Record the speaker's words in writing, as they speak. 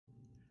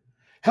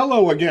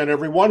Hello again,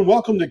 everyone.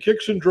 Welcome to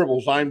Kicks and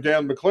Dribbles. I'm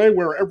Dan McClay,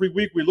 where every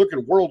week we look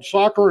at world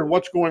soccer and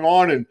what's going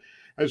on. And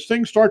as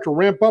things start to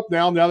ramp up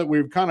now that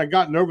we've kind of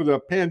gotten over the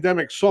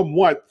pandemic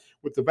somewhat,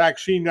 with the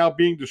vaccine now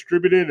being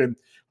distributed, and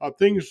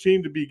things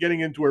seem to be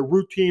getting into a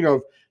routine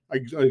of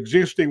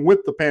existing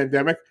with the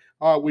pandemic,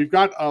 we've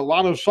got a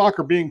lot of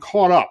soccer being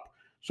caught up.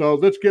 So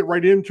let's get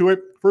right into it.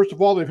 First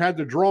of all, they've had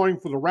the drawing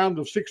for the round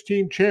of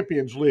 16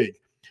 Champions League.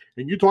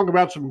 And you talk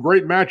about some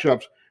great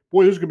matchups.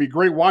 Boy, this is going to be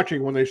great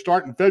watching when they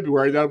start in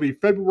February. That'll be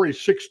February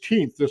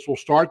 16th. This will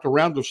start the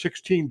round of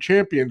 16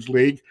 Champions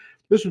League.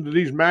 Listen to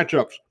these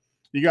matchups.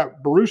 You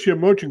got Borussia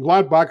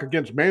Mönchengladbach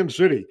against Man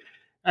City.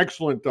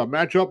 Excellent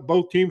matchup.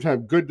 Both teams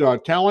have good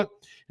talent,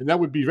 and that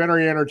would be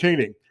very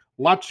entertaining.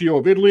 Lazio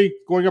of Italy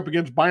going up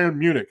against Bayern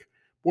Munich.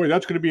 Boy,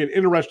 that's going to be an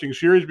interesting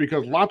series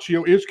because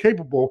Lazio is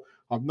capable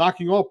of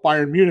knocking off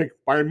Bayern Munich.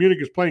 Bayern Munich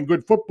is playing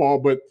good football,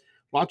 but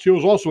Lazio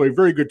is also a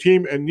very good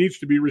team and needs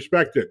to be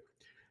respected.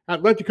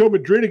 Atletico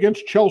Madrid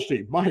against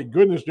Chelsea. My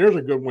goodness, there's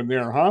a good one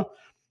there, huh?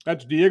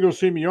 That's Diego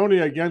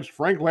Simeone against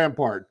Frank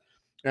Lampard.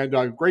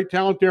 And great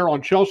talent there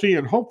on Chelsea.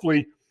 And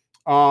hopefully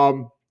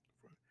Christian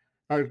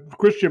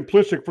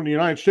Pulisic from the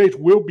United States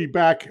will be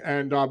back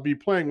and be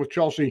playing with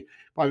Chelsea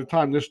by the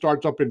time this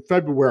starts up in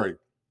February.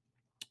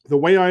 The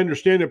way I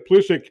understand it,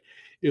 Pulisic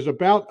is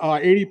about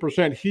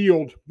 80%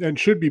 healed and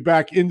should be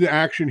back into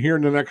action here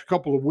in the next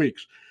couple of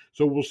weeks.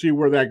 So we'll see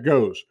where that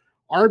goes.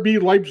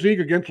 RB Leipzig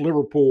against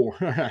Liverpool.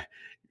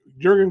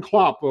 Jurgen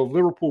Klopp of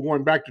Liverpool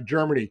going back to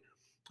Germany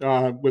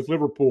with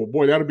Liverpool.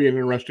 Boy, that'll be an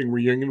interesting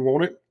reunion,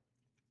 won't it?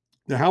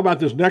 Now, how about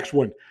this next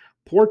one?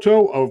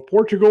 Porto of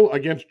Portugal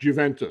against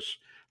Juventus.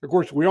 Of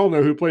course, we all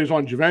know who plays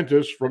on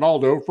Juventus,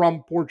 Ronaldo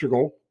from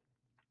Portugal.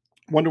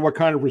 Wonder what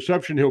kind of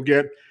reception he'll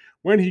get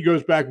when he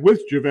goes back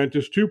with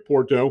Juventus to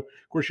Porto.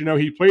 Of course, you know,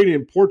 he played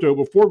in Porto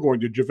before going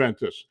to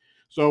Juventus.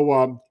 So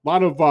a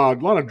lot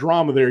of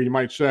drama there, you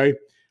might say.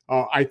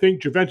 I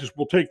think Juventus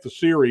will take the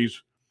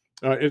series.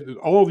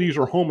 All of these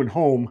are home and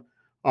home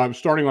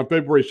starting on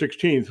February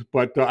 16th,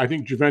 but I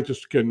think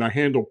Juventus can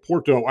handle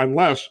Porto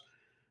unless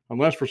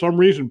for some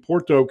reason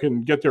Porto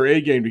can get their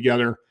A game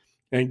together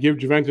and give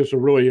Juventus a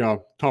really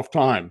tough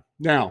time.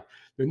 Now,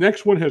 the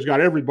next one has got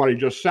everybody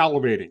just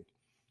salivating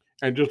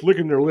and just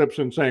licking their lips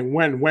and saying,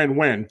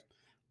 when?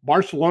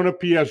 Barcelona,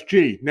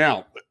 PSG.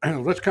 Now,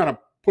 let's kind of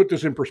put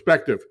this in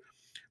perspective.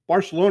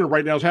 Barcelona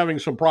right now is having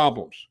some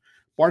problems.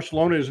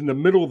 Barcelona is in the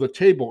middle of the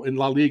table in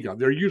La Liga.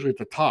 They're usually at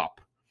the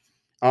top.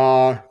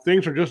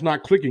 Things are just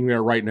not clicking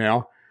there right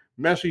now.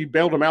 Messi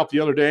bailed them out the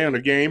other day in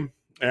a game,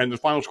 and the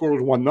final score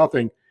was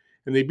 1-0,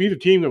 and they beat a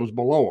team that was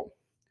below them.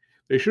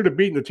 They should have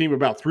beaten the team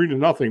about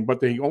 3-0, but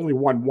they only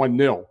won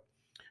 1-0.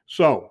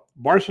 So,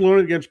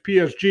 Barcelona against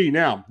PSG.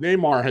 Now,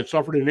 Neymar has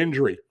suffered an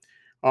injury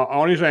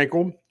on his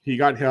ankle. He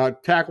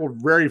got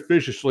tackled very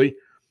viciously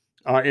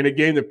in a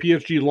game that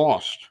PSG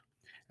lost.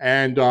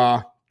 And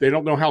they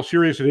don't know how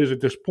serious it is at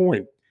this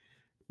point.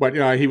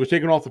 But he was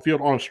taken off the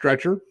field on a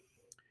stretcher.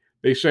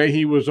 They say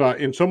he was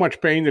in so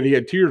much pain that he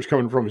had tears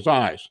coming from his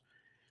eyes.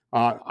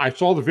 I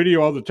saw the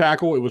video of the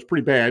tackle. It was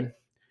pretty bad.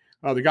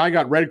 The guy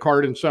got red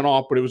carded and sent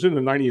off, but it was in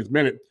the 90th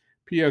minute.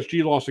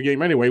 PSG lost the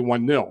game anyway,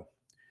 1-0.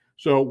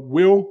 So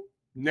will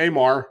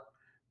Neymar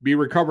be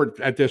recovered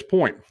at this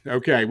point?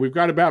 Okay, we've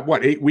got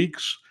about, 8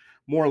 weeks,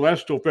 more or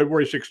less, till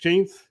February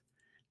 16th.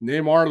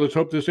 Neymar, let's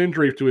hope this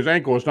injury to his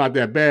ankle is not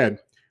that bad.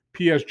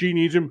 PSG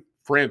needs him.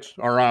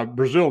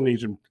 Brazil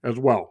needs him as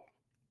well.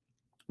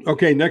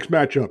 Okay, next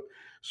matchup.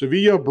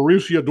 Sevilla,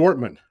 Borussia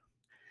Dortmund.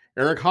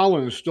 Eric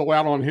Haaland is still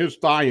out on his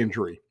thigh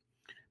injury,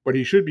 but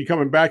he should be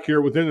coming back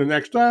here within the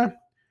next 2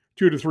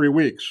 to 3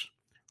 weeks.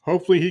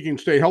 Hopefully he can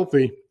stay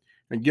healthy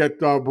and get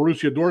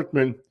Borussia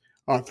Dortmund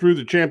through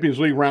the Champions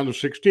League round of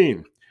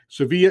 16.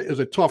 Sevilla is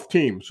a tough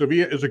team.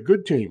 Sevilla is a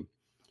good team,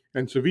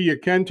 and Sevilla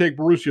can take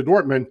Borussia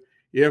Dortmund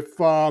if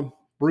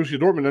Borussia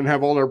Dortmund doesn't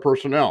have all their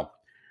personnel.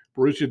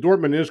 Borussia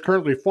Dortmund is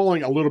currently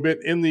falling a little bit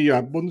in the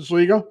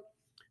Bundesliga.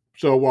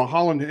 So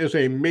Haaland is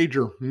a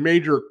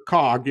major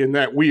cog in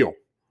that wheel.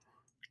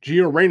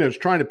 Gio Reyna is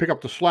trying to pick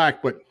up the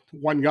slack, but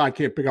one guy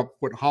can't pick up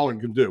what Haaland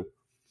can do.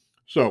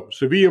 So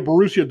Sevilla,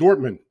 Borussia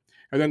Dortmund.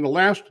 And then the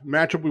last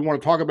matchup we want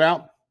to talk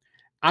about,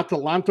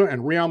 Atalanta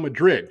and Real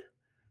Madrid.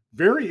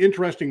 Very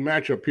interesting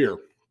matchup here.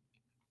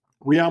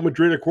 Real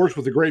Madrid, of course,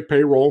 with a great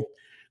payroll,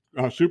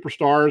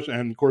 superstars,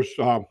 and, of course,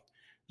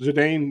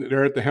 Zidane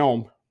there at the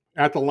helm.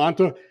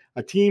 Atalanta,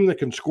 a team that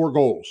can score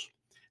goals.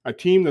 A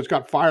team that's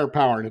got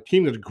firepower and a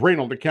team that's great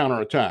on the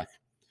counterattack.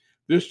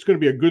 This is going to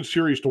be a good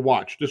series to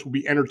watch. This will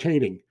be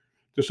entertaining,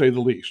 to say the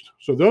least.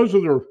 So those are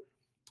the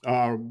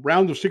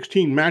round of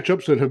 16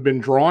 matchups that have been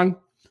drawn.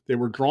 They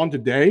were drawn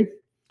today.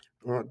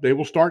 They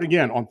will start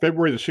again on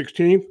February the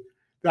 16th.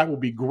 That will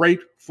be great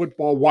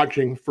football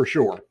watching for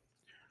sure.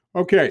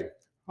 Okay,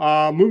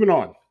 moving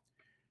on.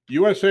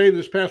 USA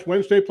this past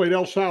Wednesday played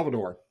El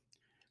Salvador.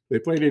 They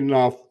played in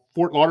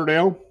Fort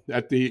Lauderdale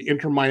at the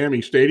Inter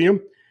Miami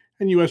Stadium.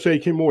 And USA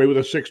came away with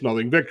a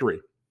 6-0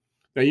 victory.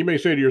 Now, you may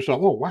say to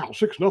yourself, oh, wow,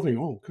 6-0.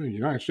 Oh, good,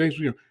 United States.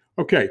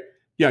 Okay,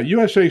 yeah,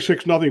 USA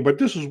 6-0, but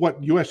this is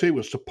what USA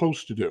was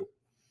supposed to do.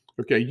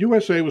 Okay,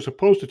 USA was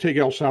supposed to take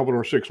El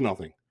Salvador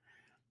 6-0.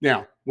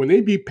 Now, when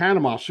they beat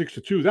Panama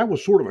 6-2, that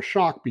was sort of a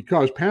shock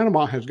because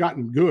Panama has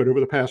gotten good over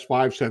the past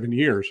 5-7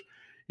 years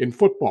in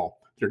football.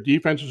 Their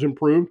defense has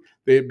improved.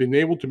 They have been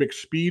able to mix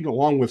speed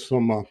along with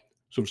some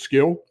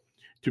skill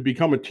to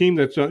become a team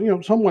that's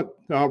somewhat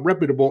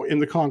reputable in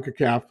the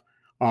CONCACAF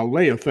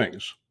lay of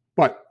things.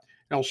 But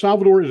El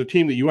Salvador is a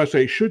team that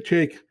USA should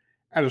take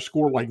at a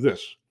score like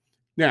this.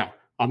 Now,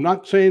 I'm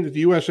not saying that the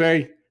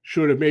USA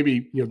should have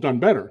maybe done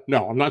better.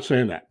 No, I'm not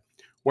saying that.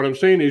 What I'm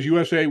saying is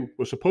USA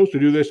was supposed to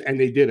do this, and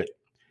they did it.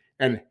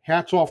 And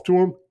hats off to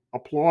them.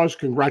 Applause.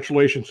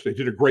 Congratulations. They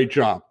did a great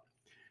job.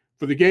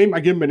 For the game,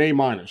 I give them an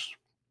A-.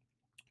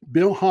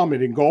 Bill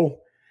Hamid in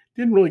goal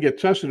didn't really get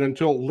tested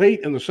until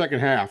late in the second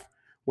half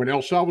when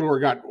El Salvador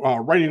got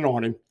right in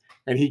on him,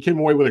 and he came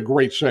away with a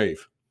great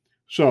save.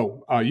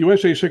 So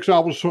USA 6,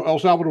 El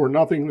Salvador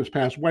nothing this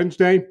past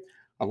Wednesday.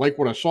 I like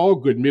what I saw.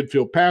 Good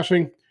midfield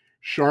passing,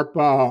 sharp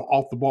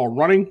off-the-ball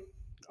running.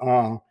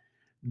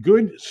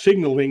 Good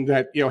signaling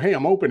that, hey,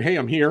 I'm open, hey,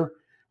 I'm here.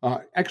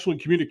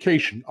 Excellent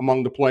communication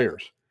among the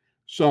players.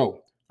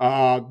 So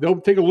they'll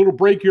take a little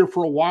break here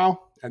for a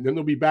while, and then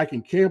they'll be back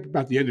in camp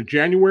about the end of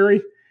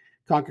January.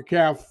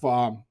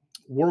 CONCACAF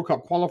World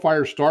Cup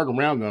qualifiers start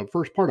around the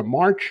first part of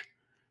March.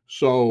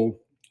 So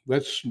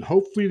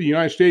hopefully the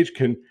United States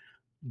can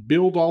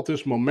build off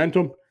this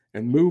momentum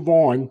and move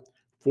on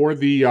for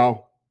the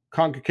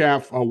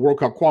CONCACAF World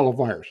Cup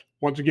qualifiers.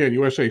 Once again,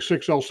 USA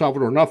 6, El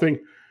Salvador nothing.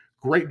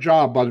 Great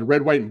job by the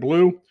red, white, and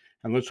blue.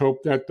 And let's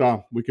hope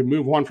that we can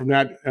move on from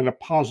that in a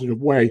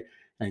positive way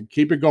and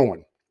keep it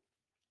going.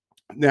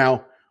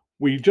 Now,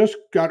 we just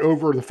got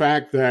over the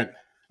fact that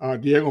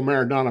Diego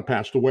Maradona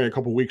passed away a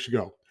couple weeks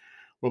ago.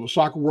 Well, the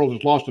soccer world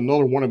has lost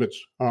another one of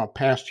its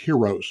past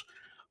heroes.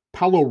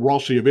 Paolo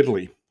Rossi of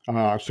Italy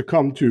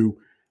succumbed to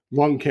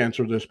lung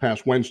cancer this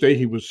past Wednesday.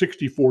 He was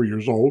 64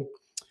 years old.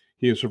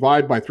 He is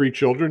survived by 3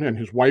 children and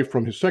his wife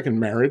from his second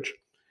marriage.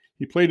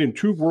 He played in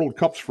 2 World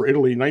Cups for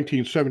Italy in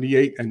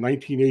 1978 and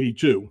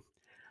 1982.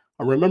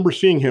 I remember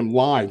seeing him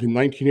live in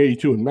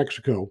 1982 in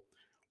Mexico.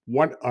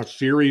 What a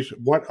series,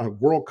 what a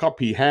World Cup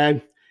he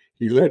had.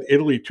 He led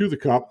Italy to the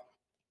Cup.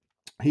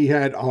 He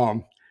had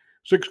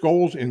 6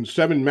 goals in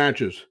 7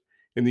 matches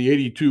in the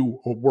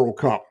 82 World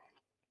Cup.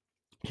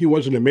 He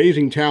was an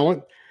amazing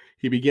talent.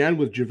 He began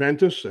with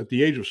Juventus at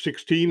the age of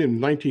 16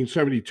 in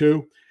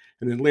 1972,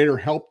 and then later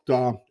helped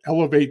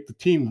elevate the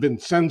team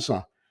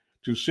Vicenza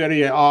to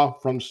Serie A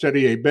from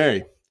Serie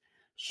B.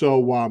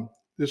 So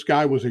this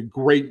guy was a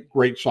great,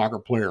 great soccer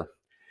player.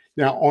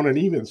 Now, on an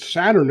even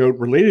sadder note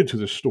related to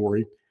this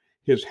story,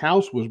 his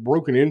house was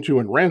broken into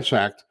and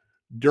ransacked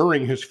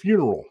during his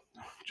funeral.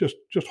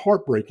 Just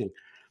heartbreaking.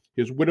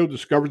 His widow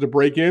discovered the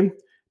break-in.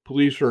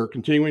 Police are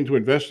continuing to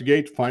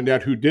investigate to find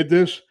out who did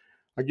this.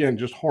 Again,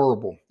 just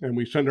horrible. And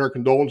we send our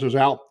condolences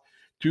out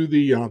to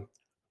the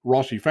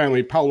Rossi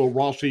family. Paolo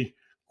Rossi,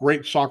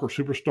 great soccer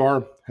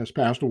superstar, has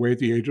passed away at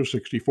the age of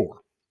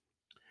 64.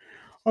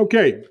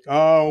 Okay,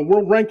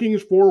 world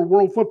rankings for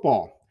world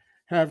football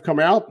have come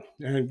out,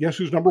 and guess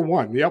who's number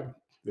 1? Yep,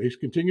 they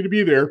continue to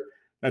be there.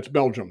 That's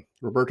Belgium.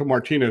 Roberto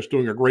Martinez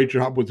doing a great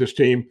job with this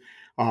team.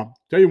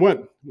 Tell you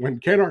what, when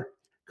Qatar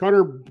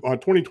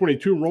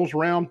 2022 rolls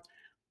around,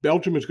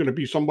 Belgium is going to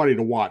be somebody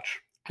to watch.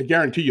 I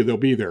guarantee you they'll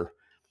be there.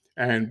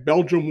 And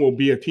Belgium will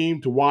be a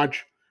team to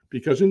watch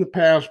because in the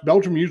past,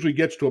 Belgium usually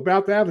gets to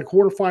about that, the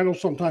quarterfinals,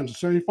 sometimes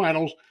the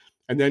semifinals,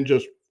 and then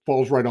just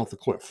falls right off the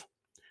cliff.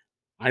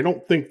 I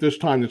don't think this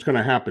time it's going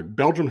to happen.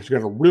 Belgium has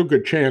got a real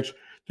good chance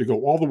to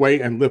go all the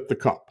way and lift the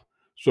cup.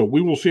 So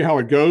we will see how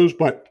it goes,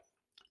 but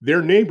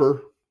their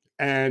neighbor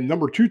and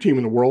number 2 team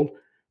in the world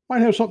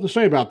might have something to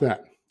say about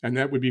that, and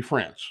that would be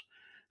France.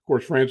 Of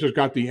course, France has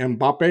got the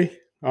Mbappe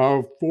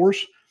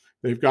force.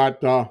 They've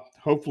got,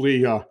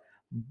 hopefully,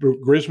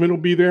 Griezmann will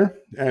be there.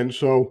 And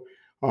so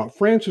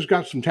France has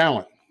got some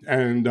talent.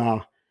 And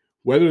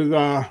whether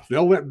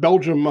they'll let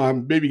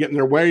Belgium maybe get in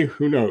their way,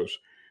 who knows?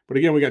 But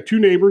again, we got 2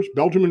 neighbors,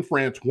 Belgium and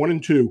France, 1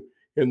 and 2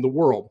 in the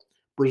world.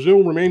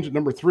 Brazil remains at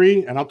number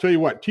 3. And I'll tell you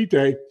what,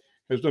 Tite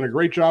has done a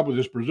great job with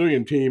this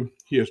Brazilian team.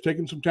 He has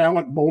taken some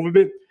talent, molded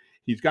it.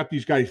 He's got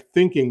these guys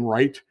thinking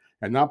right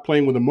and not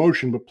playing with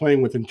emotion, but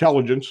playing with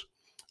intelligence.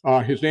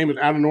 His name is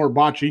Adonor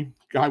Bacci.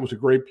 Guy was a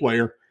great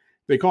player.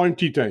 They call him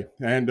Tite,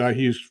 and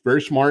he's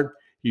very smart.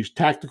 He's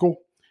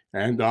tactical,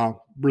 and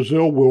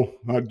Brazil will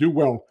do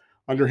well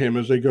under him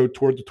as they go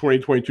toward the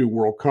 2022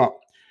 World Cup.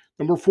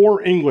 Number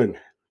 4, England.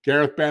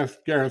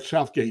 Gareth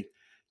Southgate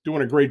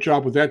doing a great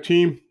job with that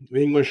team.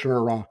 The English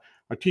are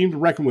a team to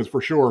reckon with for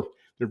sure.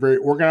 They're very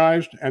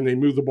organized, and they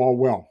move the ball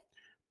well.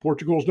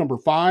 Portugal's number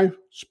 5.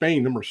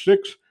 Spain, number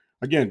 6.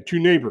 Again, 2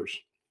 neighbors.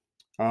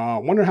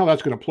 Wonder how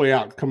that's going to play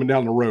out coming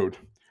down the road.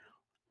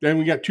 Then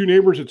we got 2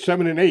 neighbors at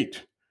 7 and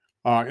 8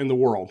 in the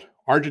world,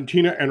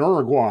 Argentina and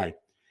Uruguay.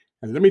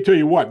 And let me tell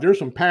you what, there's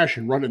some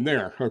passion running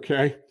there,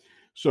 okay?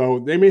 So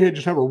they may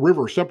just have a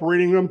river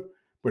separating them,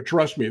 but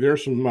trust me,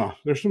 there's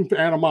some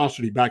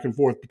animosity back and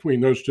forth between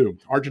those 2,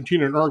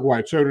 Argentina and Uruguay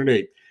at 7 and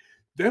 8.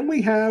 Then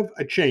we have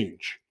a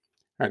change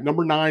at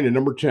number 9 and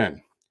number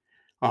 10.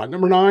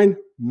 Number 9,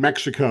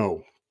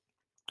 Mexico.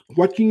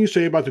 What can you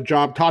say about the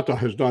job Tata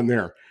has done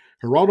there?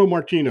 Gerardo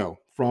Martino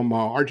from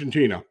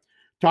Argentina.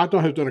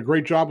 Tata has done a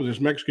great job with this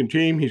Mexican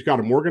team. He's got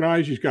them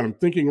organized. He's got them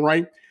thinking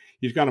right.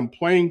 He's got them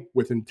playing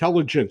with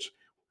intelligence.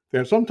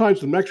 And sometimes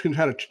the Mexicans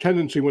had a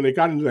tendency when they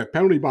got into that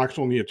penalty box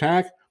on the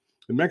attack,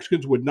 the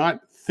Mexicans would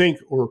not think,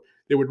 or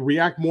they would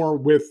react more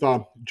with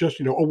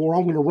just, oh, well,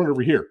 I'm going to run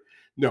over here.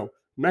 No,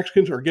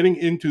 Mexicans are getting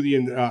into the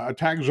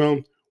attack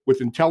zone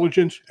with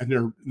intelligence,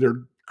 and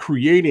they're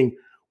creating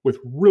with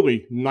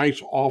really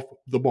nice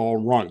off-the-ball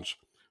runs.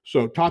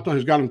 So Tata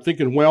has got them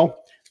thinking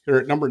well.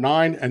 They're at number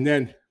 9. And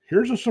then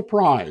here's a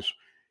surprise.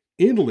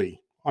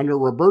 Italy, under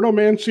Roberto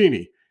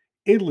Mancini,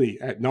 Italy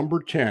at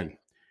number 10.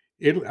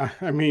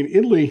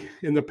 Italy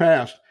in the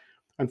past,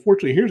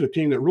 unfortunately, here's a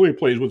team that really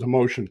plays with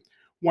emotion.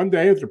 One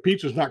day, if their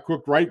pizza's not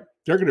cooked right,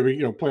 they're going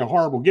to play a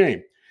horrible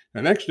game.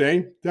 The next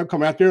day, they'll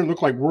come out there and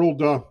look like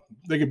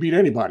they could beat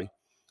anybody.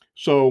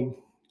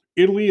 So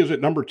Italy is at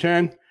number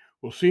 10.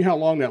 We'll see how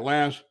long that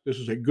lasts. This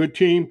is a good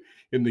team.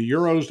 In the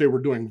Euros, they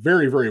were doing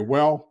very, very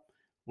well.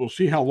 We'll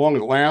see how long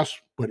it lasts.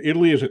 But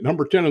Italy is at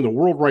number 10 in the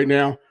world right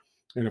now.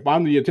 And if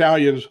I'm the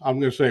Italians, I'm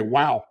going to say,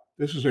 wow,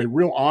 this is a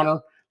real honor.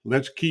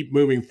 Let's keep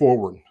moving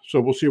forward. So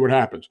we'll see what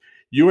happens.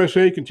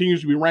 USA continues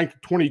to be ranked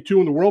 22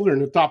 in the world. They're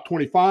in the top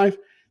 25.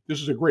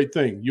 This is a great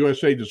thing.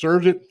 USA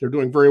deserves it. They're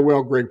doing very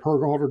well. Greg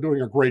Berhalter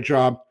doing a great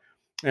job.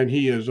 And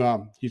he's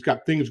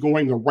got things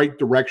going the right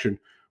direction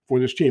for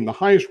this team. The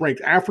highest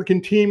ranked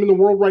African team in the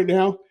world right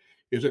now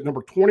is at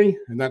number 20,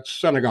 and that's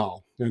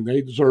Senegal. And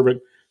they deserve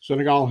it.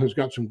 Senegal has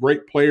got some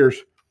great players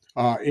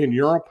in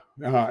Europe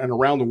and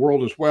around the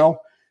world as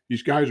well.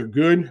 These guys are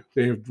good.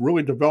 They have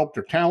really developed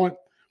their talent,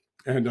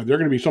 and they're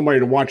going to be somebody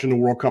to watch in the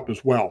World Cup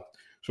as well.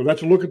 So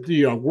that's a look at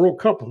the World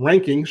Cup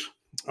rankings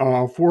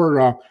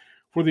for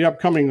the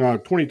upcoming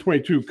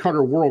 2022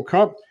 Qatar World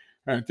Cup.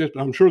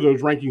 I'm sure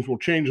those rankings will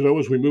change, though,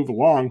 as we move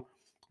along,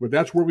 but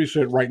that's where we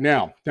sit right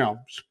now. Now,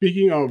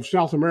 speaking of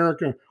South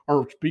America,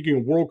 or speaking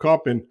of World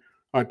Cup and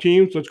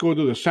teams, let's go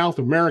to the South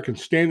American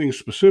standings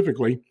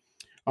specifically.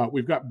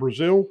 We've got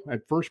Brazil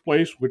at first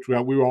place, which we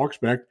all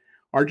expect.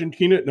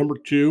 Argentina at number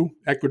 2,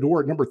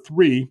 Ecuador at number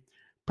 3,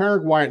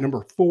 Paraguay at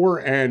number 4,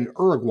 and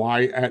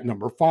Uruguay at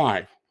number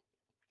 5.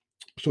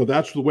 So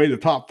that's the way the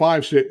top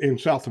 5 sit in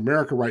South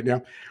America right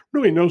now.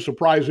 Really no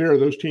surprise there.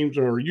 Those teams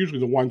are usually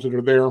the ones that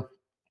are there.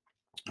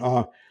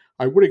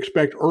 I would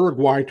expect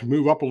Uruguay to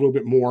move up a little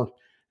bit more,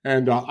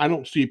 and I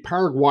don't see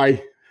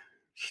Paraguay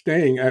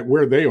staying at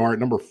where they are at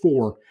number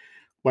 4,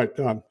 but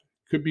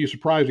could be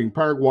surprising.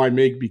 Paraguay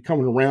may be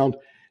coming around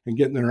and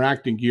getting their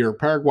acting gear.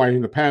 Paraguay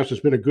in the past has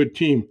been a good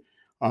team,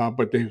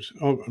 but they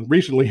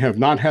recently have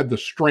not had the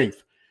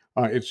strength,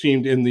 it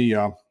seemed,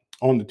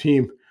 on the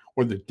team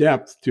or the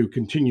depth to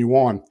continue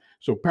on.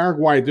 So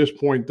Paraguay at this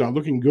point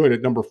looking good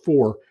at number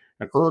 4,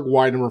 and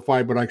Uruguay number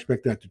 5, but I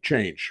expect that to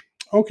change.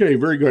 Okay,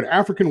 very good.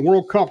 African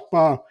World Cup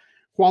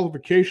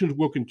qualifications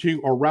will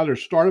continue, or rather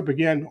start up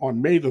again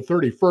on May the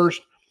 31st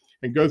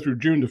and go through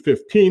June the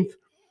 15th,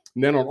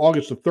 and then on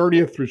August the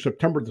 30th through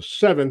September the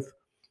 7th,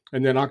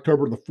 and then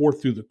October the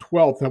 4th through the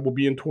 12th. That will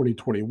be in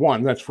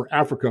 2021. That's for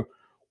Africa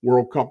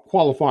World Cup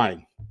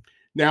qualifying.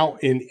 Now,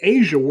 in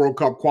Asia World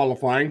Cup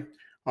qualifying,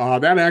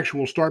 that action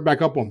will start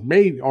back up on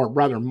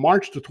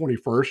March the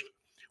 21st.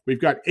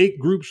 We've got 8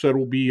 groups that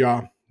will be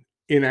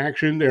in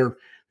action.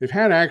 They've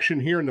had action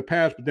here in the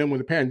past, but then when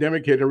the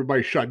pandemic hit,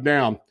 everybody shut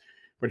down.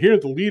 But here are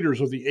the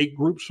leaders of the 8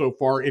 groups so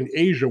far in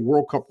Asia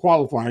World Cup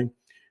qualifying.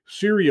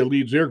 Syria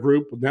leads their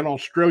group, then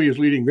Australia is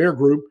leading their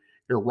group.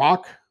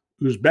 Iraq,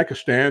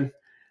 Uzbekistan,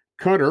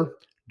 Qatar,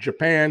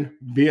 Japan,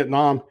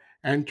 Vietnam,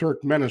 and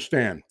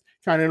Turkmenistan.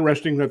 Kind of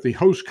interesting that the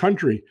host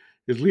country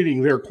is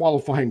leading their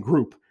qualifying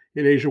group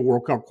in Asia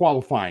World Cup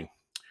qualifying.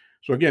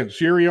 So again,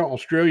 Syria,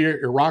 Australia,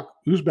 Iraq,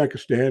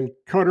 Uzbekistan,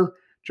 Qatar,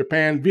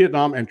 Japan,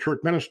 Vietnam, and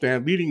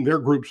Turkmenistan leading their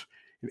groups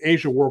in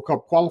Asia World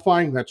Cup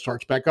qualifying. That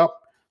starts back up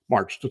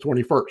March the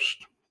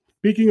 21st.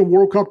 Speaking of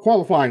World Cup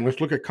qualifying,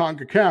 let's look at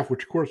CONCACAF,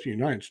 which, of course, the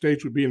United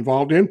States would be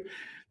involved in.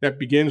 That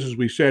begins, as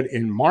we said,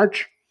 in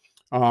March.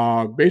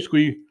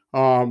 Basically,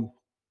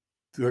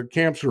 the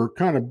camps are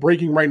kind of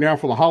breaking right now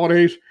for the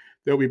holidays.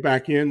 They'll be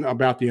back in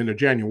about the end of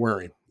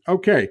January.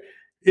 Okay.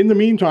 In the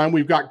meantime,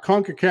 we've got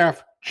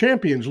CONCACAF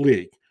Champions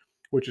League,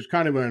 which is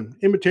kind of an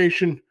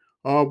imitation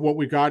of what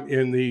we got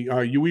in the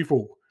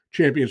UEFA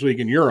Champions League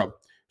in Europe.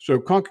 So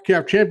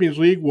CONCACAF Champions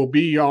League will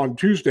be on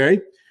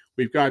Tuesday.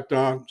 We've got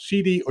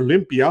CD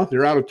Olympia.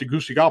 They're out of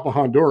Tegucigalpa,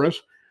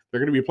 Honduras. They're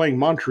going to be playing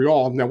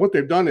Montreal. Now, what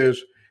they've done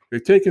is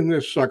they've taken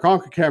this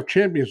CONCACAF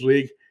Champions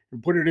League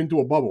and put it into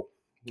a bubble.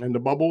 And the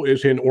bubble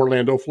is in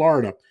Orlando,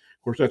 Florida.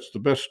 Of course, that's the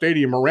best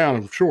stadium around,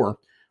 I'm sure.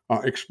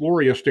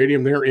 Exploria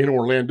Stadium there in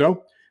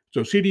Orlando.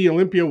 So CD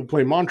Olympia will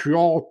play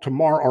Montreal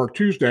tomorrow or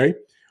Tuesday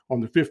on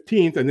the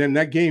 15th. And then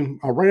that game,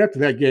 right after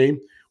that game,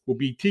 will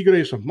be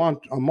Tigres of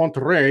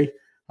Monterrey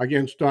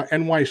against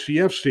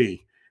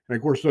NYCFC. And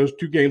of course, those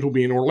 2 games will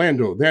be in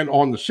Orlando. Then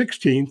on the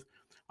 16th,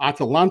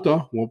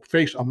 Atlanta will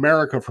face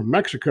America from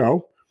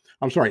Mexico.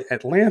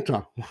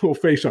 Atlanta will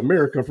face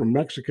America from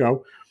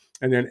Mexico.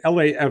 And then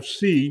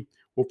LAFC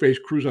will face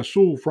Cruz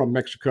Azul from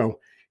Mexico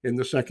in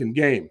the second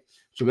game.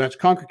 So that's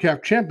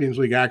CONCACAF Champions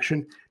League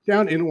action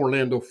down in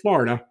Orlando,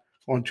 Florida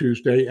on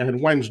Tuesday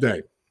and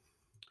Wednesday.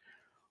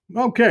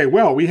 Okay,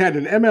 well, we had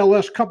an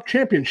MLS Cup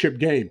Championship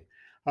game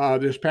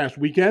this past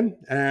weekend,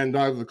 and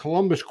the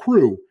Columbus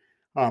Crew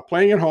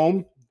playing at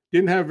home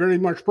didn't have very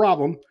much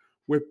problem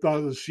with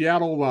the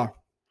Seattle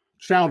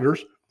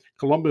Sounders.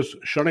 Columbus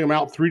shutting them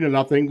out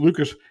 3-0.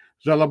 Lucas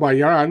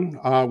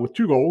Zalabayan with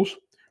 2 goals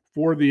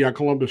for the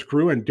Columbus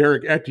Crew, and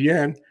Derek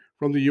Etienne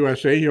from the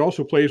USA. He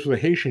also plays for the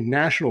Haitian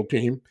national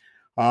team.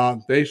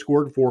 They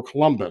scored for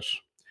Columbus.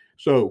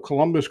 So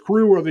Columbus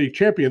Crew are the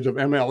champions of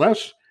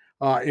MLS.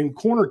 In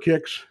corner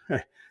kicks,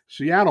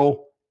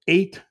 Seattle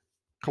 8,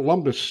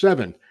 Columbus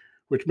 7,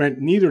 which meant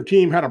neither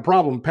team had a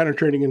problem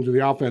penetrating into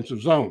the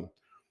offensive zone.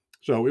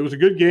 So it was a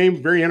good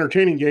game, very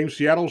entertaining game.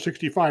 Seattle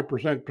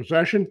 65%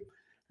 possession,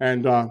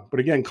 and but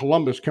again,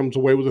 Columbus comes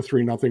away with a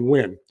 3-0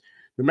 win.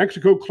 The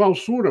Mexico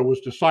Clausura was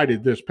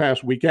decided this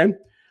past weekend.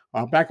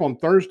 Back on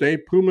Thursday,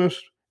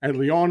 Pumas and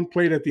Leon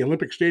played at the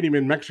Olympic Stadium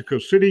in Mexico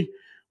City,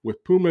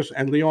 with Pumas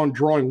and Leon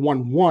drawing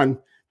 1-1.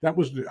 That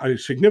was a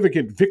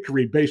significant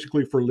victory,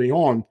 basically, for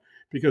Leon,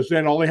 because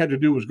then all they had to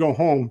do was go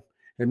home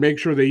and make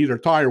sure they either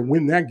tie or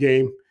win that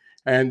game,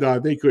 and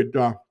they could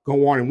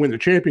go on and win the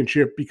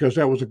championship, because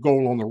that was a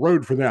goal on the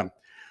road for them.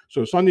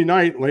 So Sunday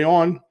night,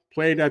 Leon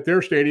played at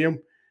their stadium,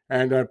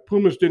 and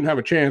Pumas didn't have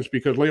a chance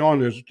because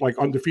Leon is like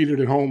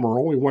undefeated at home or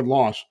only 1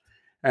 loss.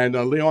 And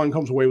Leon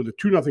comes away with a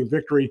 2-0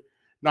 victory.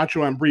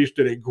 Nacho Ambriz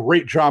did a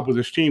great job with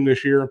his team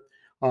this year.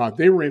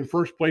 They were in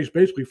first place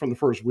basically from the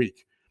first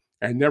week,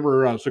 and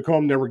never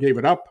succumbed, never gave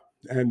it up.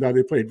 And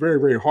they played very,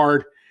 very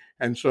hard.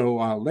 And so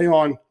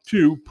Leon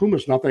 2,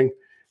 Pumas nothing.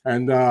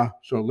 And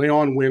so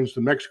Leon wins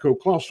the Mexico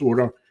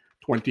Clausura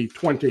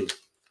 2020.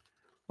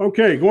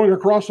 Okay, going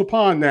across the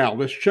pond now.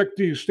 Let's check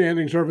these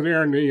standings over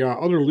there in the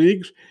other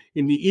leagues.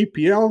 In the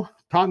EPL,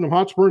 Tottenham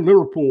Hotspur and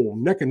Liverpool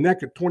neck and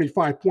neck at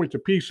 25 points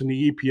apiece in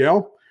the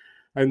EPL.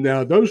 And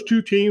those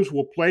 2 teams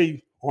will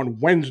play on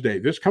Wednesday,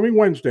 this coming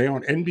Wednesday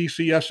on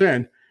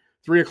NBCSN,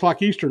 3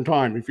 o'clock Eastern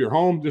time. If you're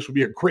home, this will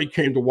be a great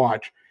game to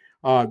watch.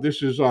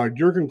 This is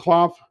Jurgen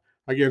Klopp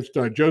against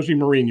Jose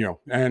Mourinho.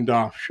 And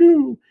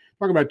talking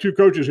about 2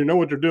 coaches who know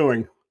what they're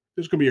doing,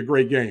 this is going to be a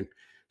great game.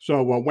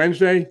 So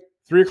Wednesday,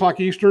 3 o'clock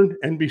Eastern,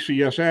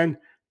 NBCSN,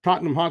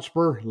 Tottenham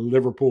Hotspur,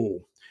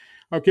 Liverpool.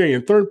 Okay,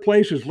 in third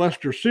place is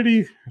Leicester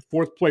City.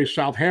 Fourth place,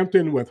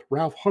 Southampton, with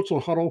Ralph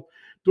Hasenhüttl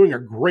doing a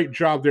great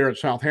job there at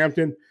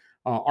Southampton.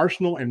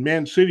 Arsenal and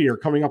Man City are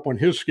coming up on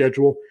his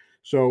schedule.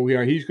 So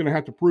he's going to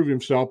have to prove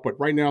himself. But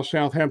right now,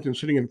 Southampton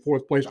sitting in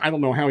fourth place. I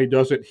don't know how he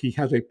does it. He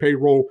has a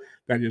payroll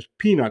that is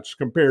peanuts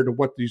compared to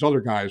what these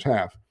other guys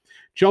have.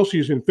 Chelsea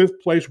is in fifth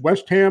place.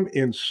 West Ham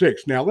in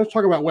sixth. Now, let's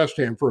talk about West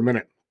Ham for a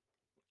minute.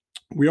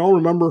 We all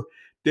remember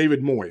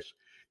David Moyes.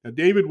 Now,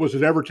 David was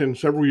at Everton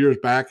several years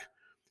back,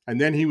 and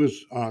then he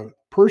was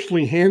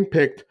personally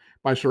handpicked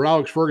by Sir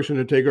Alex Ferguson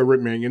to take over at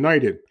Man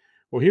United.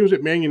 Well, he was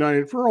at Man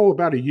United for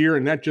about a year,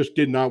 and that just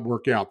did not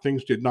work out.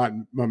 Things did not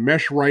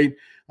mesh right.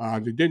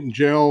 They didn't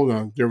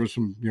gel. There was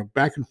some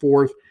back and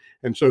forth.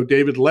 And so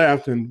David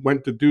left and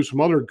went to do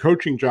some other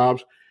coaching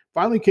jobs.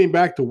 Finally came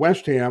back to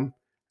West Ham,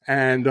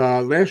 and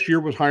last year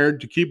was hired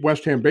to keep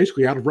West Ham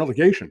basically out of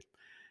relegation.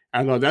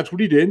 And that's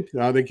what he did.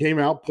 They came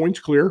out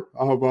points clear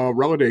of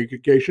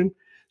relegation.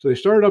 So they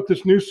started up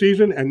this new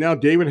season, and now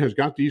David has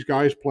got these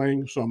guys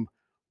playing some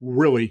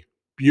really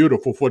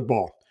beautiful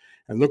football.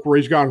 And look where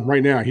he's got them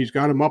right now. He's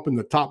got them up in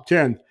the top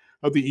 10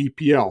 of the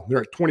EPL.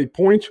 They're at 20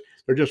 points.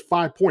 They're just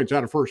 5 points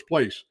out of first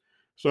place.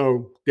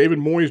 So David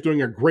Moyes is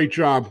doing a great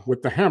job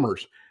with the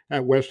Hammers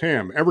at West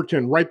Ham.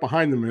 Everton right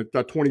behind them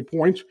at 20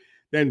 points.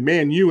 Then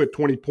Man U at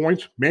 20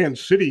 points. Man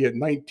City at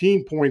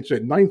 19 points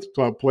at ninth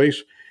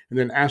place. And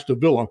then Aston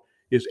Villa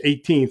is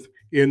 18th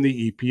in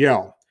the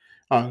EPL.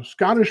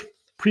 Scottish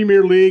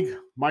Premier League,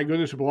 my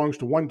goodness, it belongs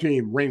to one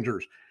team,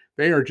 Rangers.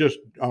 They are just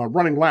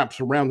running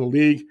laps around the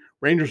league.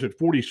 Rangers at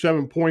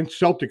 47 points,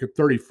 Celtic at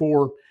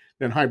 34,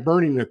 then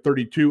Hibernian at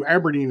 32,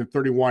 Aberdeen at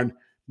 31,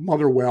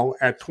 Motherwell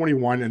at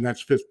 21, and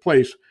that's fifth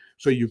place.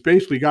 So you've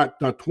basically got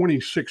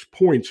 26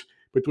 points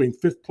between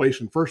fifth place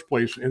and first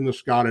place in the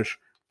Scottish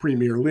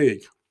Premier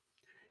League.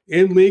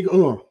 In Ligue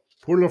 1,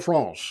 pour la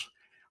France,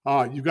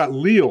 you've got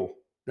Lille.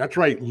 That's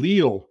right,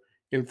 Lille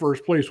in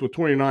first place with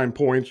 29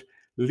 points.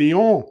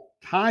 Lyon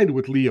tied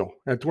with Lille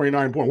at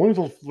 29 points. When was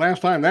the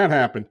last time that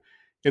happened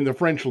in the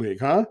French league,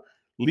 huh?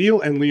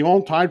 Lille and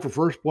Lyon tied for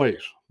first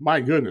place.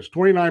 My goodness,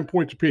 29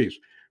 points apiece.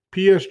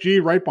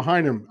 PSG right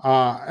behind them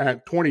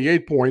at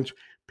 28 points.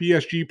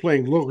 PSG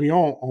playing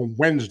Lorient on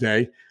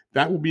Wednesday.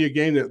 That will be a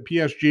game that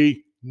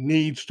PSG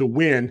needs to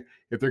win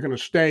if they're going to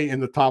stay in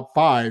the top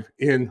 5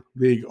 in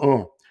Ligue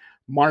 1.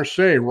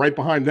 Marseille right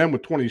behind them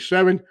with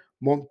 27.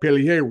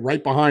 Montpellier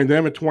right behind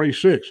them at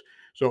 26.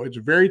 So it's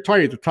very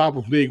tight at the top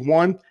of Ligue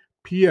 1.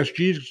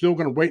 PSG is still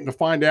going to wait to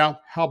find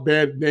out how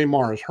bad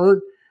Neymar is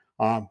hurt.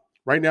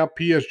 Right now,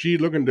 PSG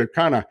looking to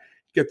kind of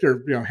get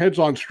their heads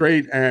on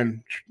straight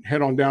and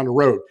head on down the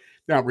road.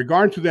 Now, in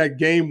regard to that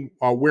game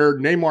where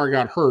Neymar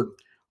got hurt,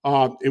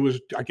 It was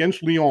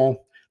against Lyon.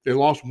 They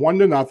lost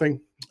 1-0,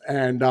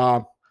 and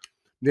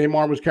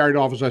Neymar was carried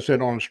off, as I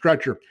said, on a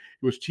stretcher.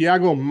 It was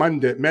Thiago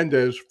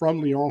Mendes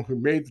from Lyon who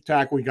made the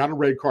tackle. He got a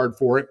red card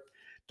for it.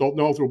 Don't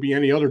know if there will be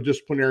any other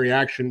disciplinary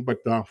action,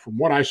 but from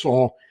what I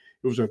saw,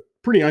 it was a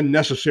pretty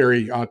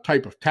unnecessary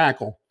type of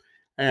tackle,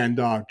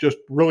 and just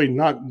really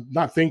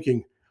not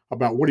thinking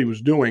about what he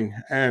was doing.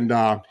 And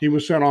he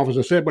was sent off, as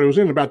I said, but it was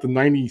in about the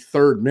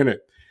 93rd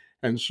minute,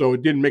 and so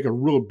it didn't make a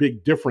real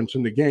big difference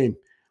in the game.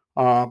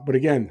 But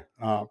again,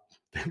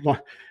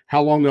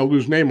 how long they'll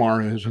lose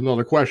Neymar is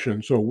another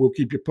question, so we'll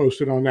keep you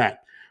posted on that.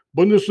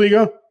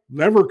 Bundesliga,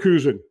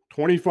 Leverkusen,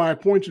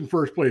 25 points in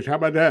first place. How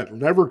about that?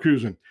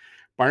 Leverkusen.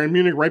 Bayern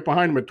Munich right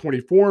behind them at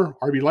 24.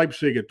 RB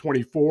Leipzig at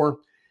 24.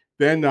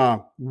 Then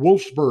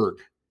Wolfsburg.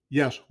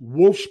 Yes,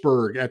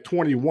 Wolfsburg at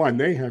 21.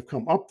 They have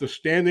come up the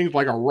standings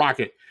like a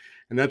rocket.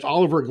 And that's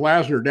Oliver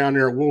Glasner down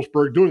there at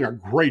Wolfsburg doing a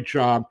great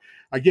job.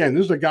 Again,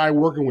 this is a guy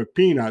working with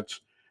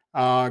peanuts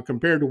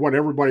compared to what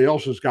everybody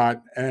else has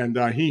got. And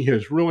he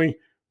has really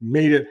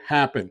made it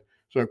happen.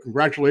 So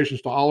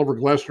congratulations to Oliver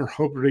Glasner.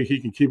 Hopefully he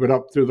can keep it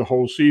up through the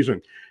whole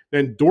season.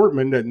 Then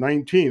Dortmund at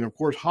 19. Of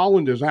course,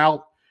 Haaland is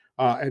out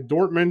at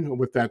Dortmund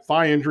with that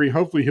thigh injury.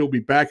 Hopefully he'll be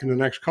back in the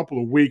next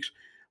couple of weeks.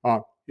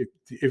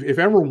 If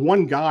ever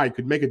one guy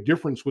could make a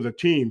difference with a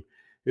team,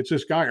 it's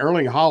this guy,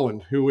 Erling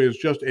Haaland, who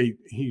is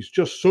he's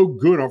just so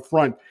good up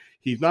front.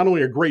 He's not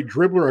only a great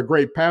dribbler, a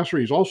great passer,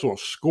 he's also a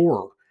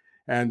scorer.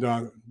 And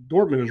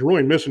Dortmund is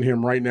really missing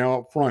him right now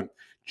up front.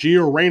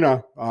 Gio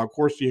Reyna, of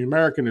course, the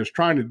American, is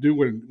trying to do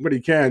what he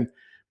can.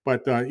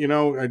 But,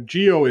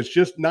 Gio is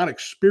just not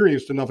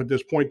experienced enough at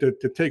this point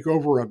to take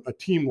over a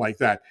team like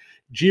that.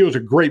 Gio's a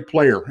great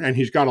player, and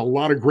he's got a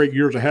lot of great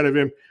years ahead of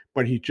him.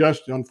 But he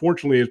just,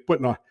 unfortunately, is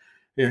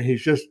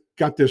he's just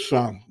got this,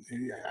 I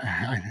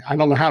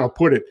don't know how to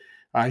put it.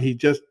 He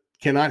just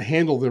cannot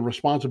handle the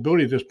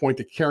responsibility at this point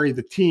to carry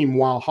the team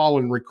while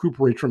Haaland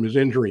recuperates from his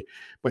injury.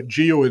 But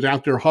Gio is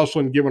out there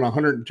hustling, giving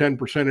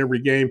 110% every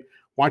game.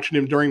 Watching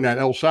him during that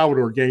El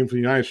Salvador game for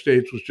the United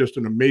States was just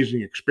an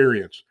amazing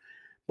experience.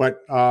 But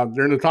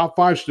they're in the top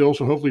 5 still,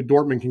 so hopefully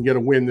Dortmund can get a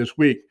win this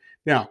week.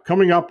 Now,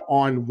 coming up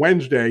on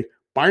Wednesday,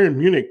 Bayern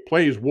Munich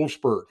plays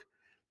Wolfsburg.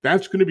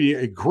 That's going to be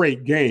a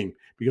great game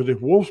because if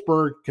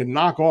Wolfsburg can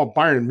knock off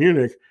Bayern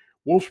Munich,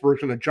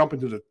 Wolfsburg's going to jump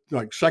into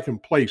the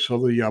second place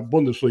of the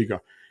Bundesliga.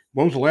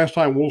 When was the last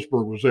time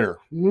Wolfsburg was there?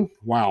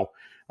 Wow.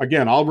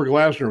 Again, Oliver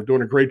Glasner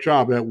doing a great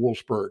job at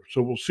Wolfsburg.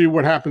 So we'll see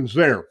what happens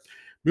there.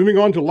 Moving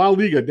on to La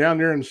Liga down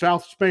there in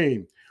South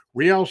Spain.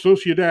 Real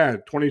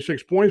Sociedad,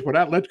 26 points, but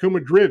Atletico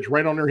Madrid's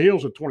right on their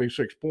heels at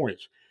 26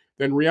 points.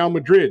 Then Real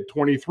Madrid,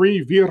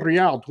 23,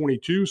 Villarreal,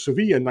 22,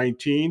 Sevilla,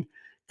 19,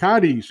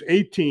 Cadiz,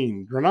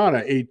 18,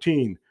 Granada,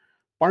 18,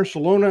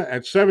 Barcelona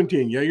at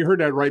 17. Yeah, you heard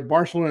that right.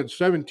 Barcelona at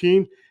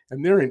 17,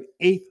 and they're in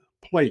 8th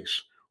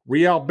place.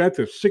 Real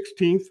Betis,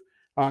 16th,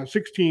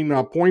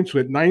 16 points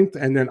at 9th,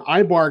 and then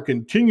Eibar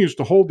continues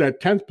to hold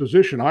that 10th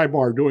position.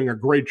 Eibar doing a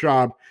great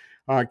job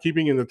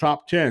keeping in the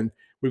top 10.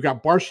 We've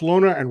got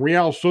Barcelona and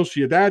Real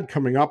Sociedad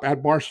coming up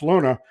at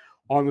Barcelona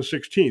on the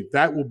 16th.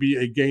 That will be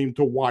a game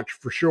to watch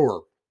for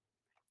sure.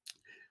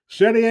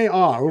 Serie A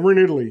over in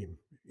Italy,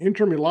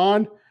 Inter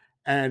Milan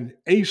and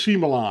AC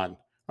Milan.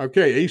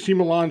 Okay, AC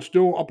Milan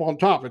still up on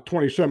top at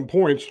 27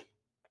 points,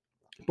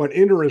 but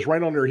Inter is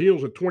right on their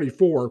heels at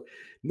 24.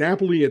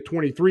 Napoli at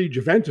 23,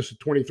 Juventus at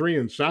 23,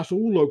 and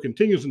Sassuolo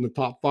continues in the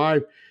top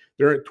 5.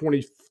 They're at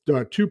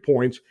 22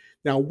 points.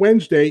 Now,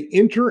 Wednesday,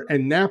 Inter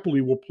and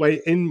Napoli will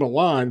play in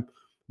Milan.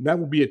 That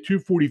will be at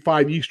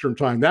 2:45 Eastern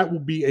time. That will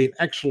be an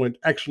excellent,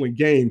 excellent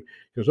game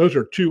because those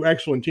are two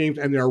excellent teams,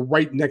 and they're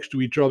right next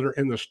to each other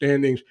in the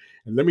standings.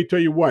 And let me tell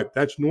you what,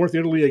 that's North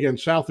Italy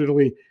against South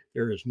Italy.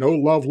 There is no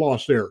love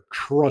lost there.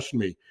 Trust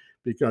me,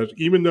 because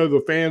even though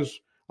the fans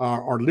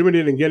are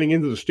limited in getting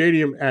into the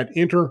stadium at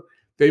Inter,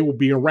 they will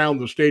be around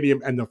the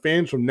stadium, and the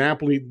fans from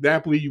Napoli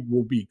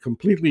will be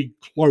completely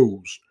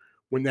closed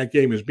when that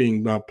game is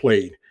being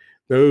played.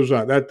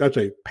 That's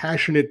a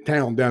passionate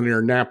town down there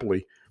in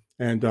Napoli.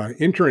 And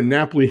Inter and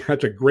Napoli,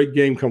 that's a great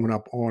game coming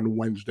up on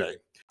Wednesday.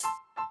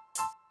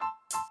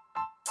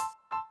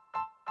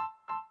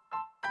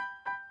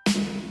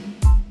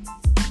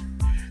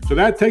 So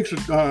that takes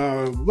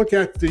a look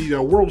at the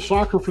World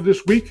Soccer for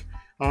this week.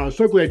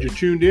 So glad you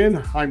tuned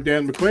in. I'm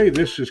Dan McClay.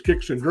 This is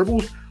Kicks and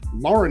Dribbles.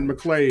 Lauren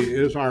McClay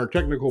is our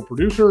technical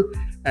producer,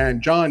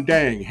 and John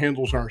Dang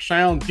handles our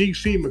sound.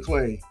 DC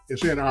McClay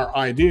is in our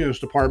ideas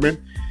department.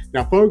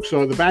 Now, folks,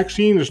 the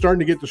vaccine is starting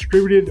to get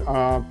distributed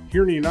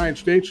here in the United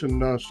States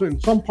and in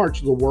some parts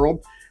of the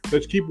world.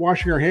 Let's keep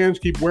washing our hands,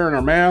 keep wearing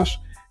our masks,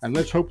 and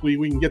let's hopefully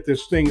we can get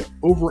this thing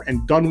over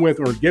and done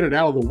with, or get it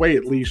out of the way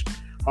at least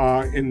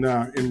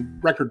in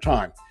record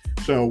time.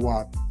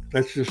 So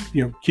let's just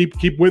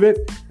keep with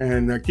it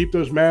and keep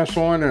those masks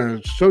on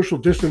and social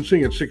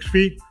distancing at 6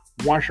 feet.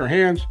 Wash your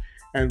hands,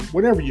 and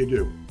whatever you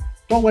do,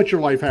 don't let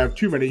your life have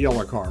too many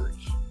yellow cards.